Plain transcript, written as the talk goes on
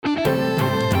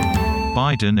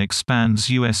Biden expands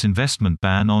U.S. investment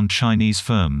ban on Chinese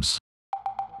firms.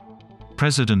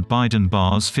 President Biden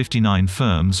bars 59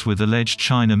 firms with alleged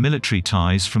China military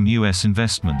ties from U.S.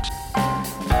 investment.